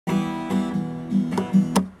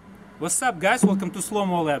What's up guys, welcome to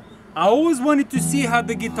Slow-Mo Lab. I always wanted to see how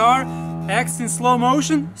the guitar acts in slow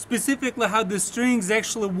motion, specifically how the strings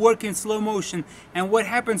actually work in slow motion and what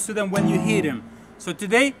happens to them when you hit them. So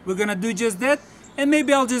today we're gonna do just that, and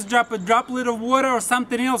maybe I'll just drop a droplet of water or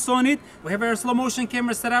something else on it. We have our slow motion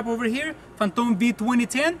camera set up over here, Phantom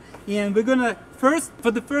V2010, and we're gonna for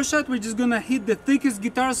the first shot, we're just gonna hit the thickest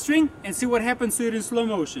guitar string and see what happens to it in slow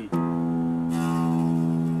motion.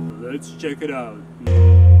 Let's check it out.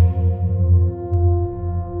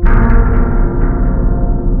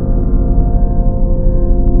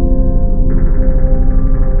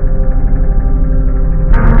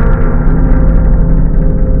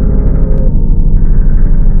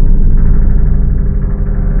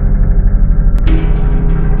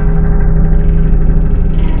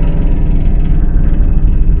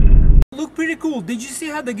 Pretty cool. Did you see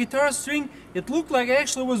how the guitar string, it looked like it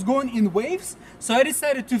actually was going in waves? So I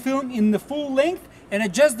decided to film in the full length and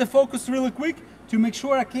adjust the focus really quick to make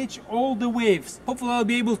sure I catch all the waves. Hopefully I'll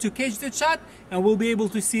be able to catch that shot and we'll be able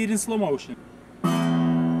to see it in slow motion.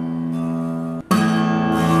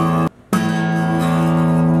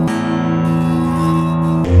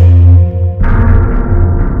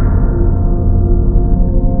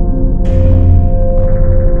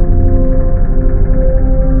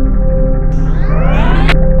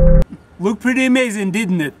 Looked pretty amazing,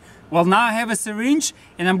 didn't it? Well, now I have a syringe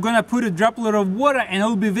and I'm gonna put a droplet of water, and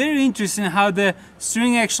it'll be very interesting how the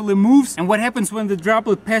string actually moves and what happens when the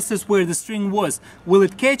droplet passes where the string was. Will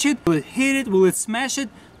it catch it? Will it hit it? Will it smash it?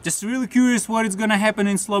 Just really curious what is gonna happen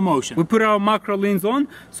in slow motion. We put our macro lens on,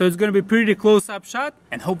 so it's gonna be pretty close-up shot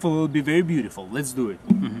and hopefully it'll be very beautiful. Let's do it.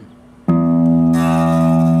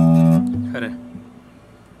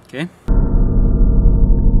 Okay.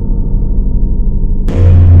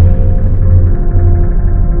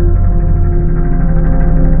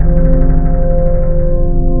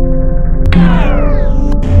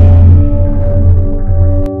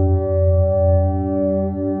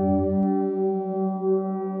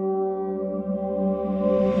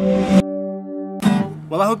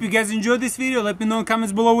 Well, I hope you guys enjoyed this video. Let me know in the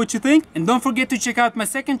comments below what you think. And don't forget to check out my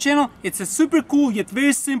second channel. It's a super cool yet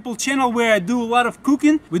very simple channel where I do a lot of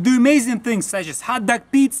cooking. We do amazing things such as hot dog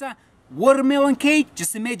pizza, watermelon cake.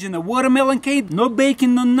 Just imagine a watermelon cake, no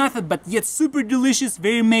bacon, no nothing, but yet super delicious,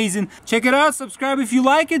 very amazing. Check it out, subscribe if you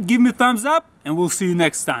like it, give me a thumbs up, and we'll see you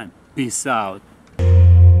next time. Peace out.